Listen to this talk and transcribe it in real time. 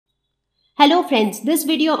Hello friends, this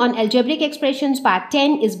video on algebraic expressions part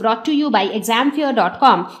 10 is brought to you by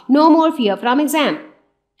examfear.com. No more fear from exam.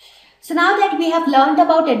 So now that we have learned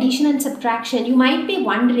about addition and subtraction, you might be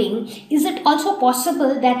wondering, is it also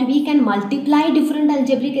possible that we can multiply different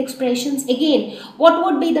algebraic expressions? Again, what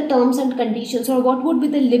would be the terms and conditions, or what would be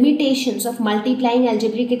the limitations of multiplying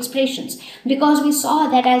algebraic expressions? Because we saw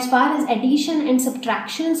that as far as addition and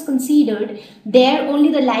subtraction is considered, there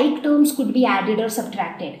only the like terms could be added or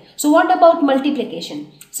subtracted. So what about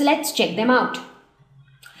multiplication? So let's check them out.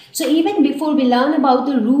 So even before we learn about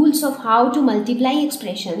the rules of how to multiply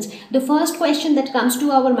expressions, the first question that comes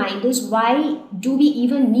to our mind is, why do we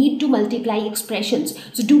even need to multiply expressions?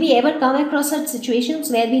 So do we ever come across such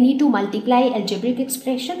situations where we need to multiply algebraic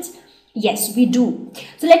expressions? Yes, we do.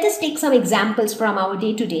 So let us take some examples from our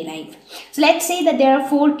day-to-day life. So let's say that there are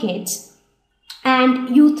 4 kids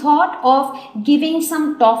and you thought of giving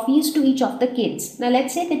some toffees to each of the kids. Now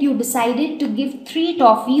let's say that you decided to give 3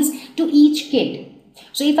 toffees to each kid.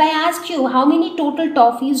 So if I ask you, how many total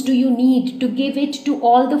toffees do you need to give it to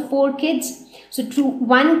all the 4 kids? So to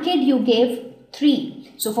 1 kid you gave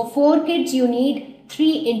 3. So for 4 kids you need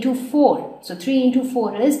 3 into 4. So 3 into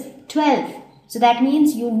 4 is 12. So that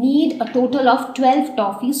means you need a total of 12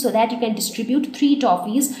 toffees so that you can distribute 3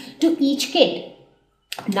 toffees to each kid.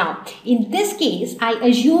 Now, in this case, I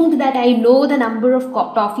assumed that I know the number of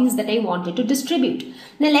toffees that I wanted to distribute.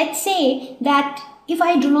 Now let's say that if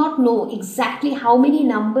I do not know exactly how many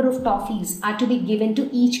number of toffees are to be given to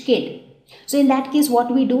each kid, so in that case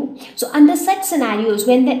what we do? So under such scenarios,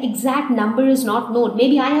 when the exact number is not known,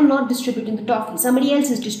 maybe I am not distributing the toffee, somebody else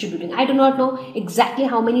is distributing, I do not know exactly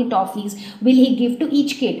how many toffees will he give to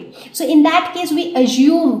each kid. So in that case we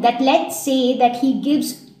assume that, let's say that he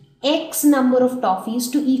gives X number of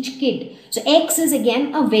toffees to each kid. So X is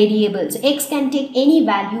again a variable. So X can take any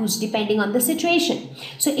values depending on the situation.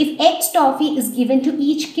 So if X toffee is given to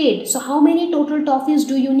each kid, so how many total toffees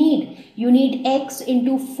do you need? You need X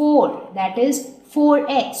into 4, that is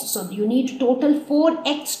 4X. So you need total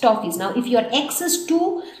 4X toffees. Now if your X is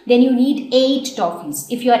 2, then you need 8 toffees.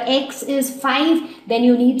 If your X is 5, then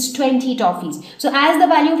you need 20 toffees. So as the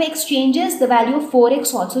value of X changes, the value of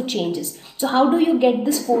 4X also changes. So how do you get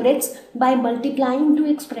this 4X? By multiplying 2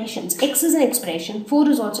 expressions. X is an expression, 4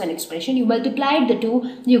 is also an expression. You multiplied the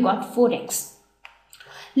 2, you got 4X.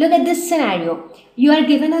 Look at this scenario. You are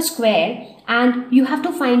given a square and you have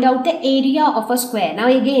to find out the area of a square. Now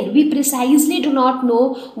again, we precisely do not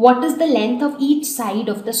know what is the length of each side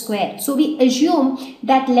of the square. So we assume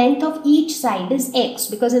that length of each side is x,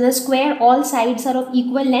 because in a square all sides are of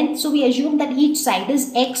equal length. So we assume that each side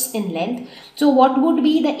is x in length. So what would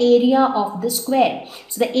be the area of the square?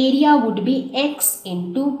 So the area would be x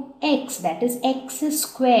into x, that is x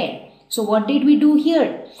square. So what did we do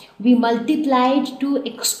here? We multiplied 2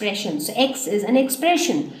 expressions. So x is an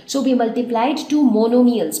expression. So we multiplied 2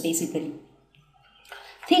 monomials basically.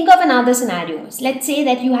 Think of another scenario. Let's say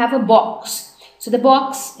that you have a box. So the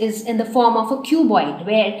box is in the form of a cuboid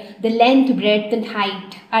where the length, breadth and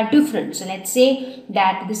height are different. So let's say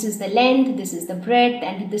that this is the length, this is the breadth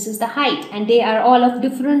and this is the height, and they are all of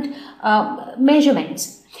different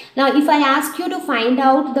measurements. Now if I ask you to find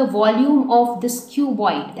out the volume of this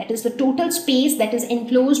cuboid, that is the total space that is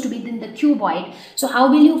enclosed within the cuboid, so how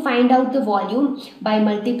will you find out the volume? By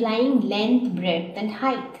multiplying length, breadth and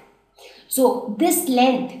height. So this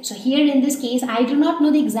length, so here in this case I do not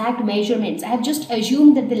know the exact measurements. I have just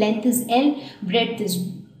assumed that the length is L, breadth is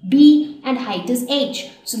B and height is H.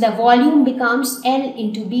 So the volume becomes L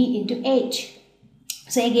into B into H.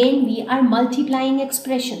 So again we are multiplying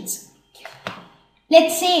expressions.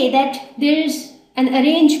 Let's say that there is an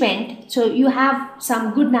arrangement, so you have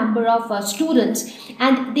some good number of students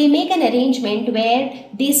and they make an arrangement where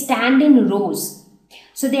they stand in rows.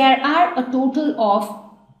 So there are a total of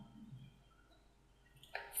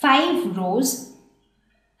 5 rows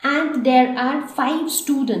and there are 5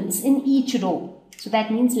 students in each row. So that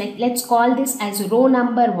means, like, let's call this as row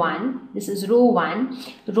number 1. This is row 1,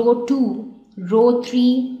 row 2, row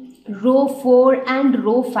 3, row 4 and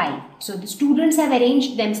row 5. So the students have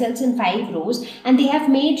arranged themselves in 5 rows and they have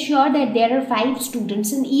made sure that there are 5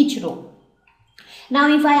 students in each row. Now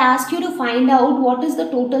if I ask you to find out what is the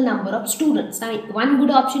total number of students, now one good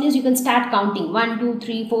option is you can start counting 1, 2,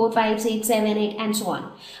 3, 4, 5, 6, 7, 8 and so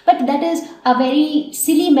on. But that is a very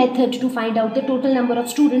silly method to find out the total number of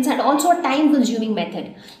students and also a time consuming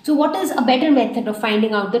method. So what is a better method of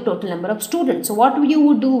finding out the total number of students? So what you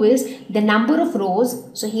would do is the number of rows.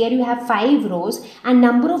 So here you have 5 rows and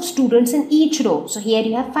number of students in each row. So here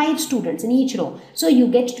you have 5 students in each row. So you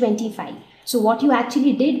get 25. So what you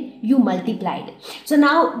actually did, you multiplied. So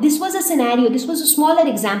now this was a scenario, this was a smaller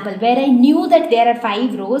example where I knew that there are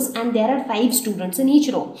 5 rows and there are 5 students in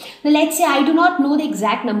each row. Now let's say I do not know the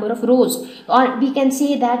exact number of rows, or we can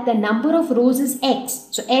say that the number of rows is x.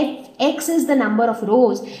 So if x is the number of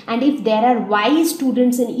rows, and if there are y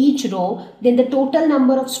students in each row, then the total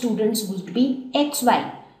number of students would be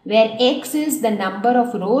xy, where x is the number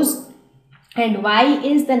of rows and y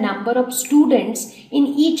is the number of students in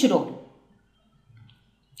each row.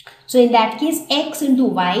 So in that case, x into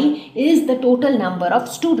y is the total number of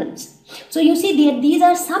students. So you see these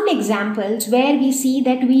are some examples where we see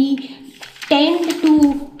that we tend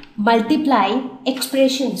to multiply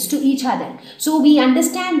expressions to each other. So we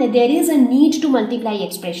understand that there is a need to multiply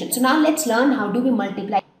expressions. So now let's learn how do we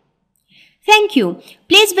multiply. Thank you.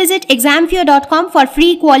 Please visit examfear.com for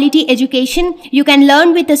free quality education. You can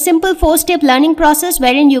learn with a simple 4-step learning process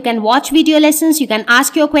wherein you can watch video lessons, you can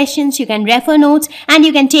ask your questions, you can refer notes, and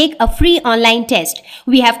you can take a free online test.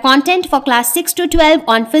 We have content for class 6 to 12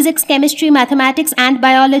 on physics, chemistry, mathematics, and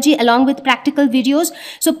biology along with practical videos.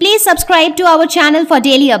 So please subscribe to our channel for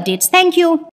daily updates. Thank you.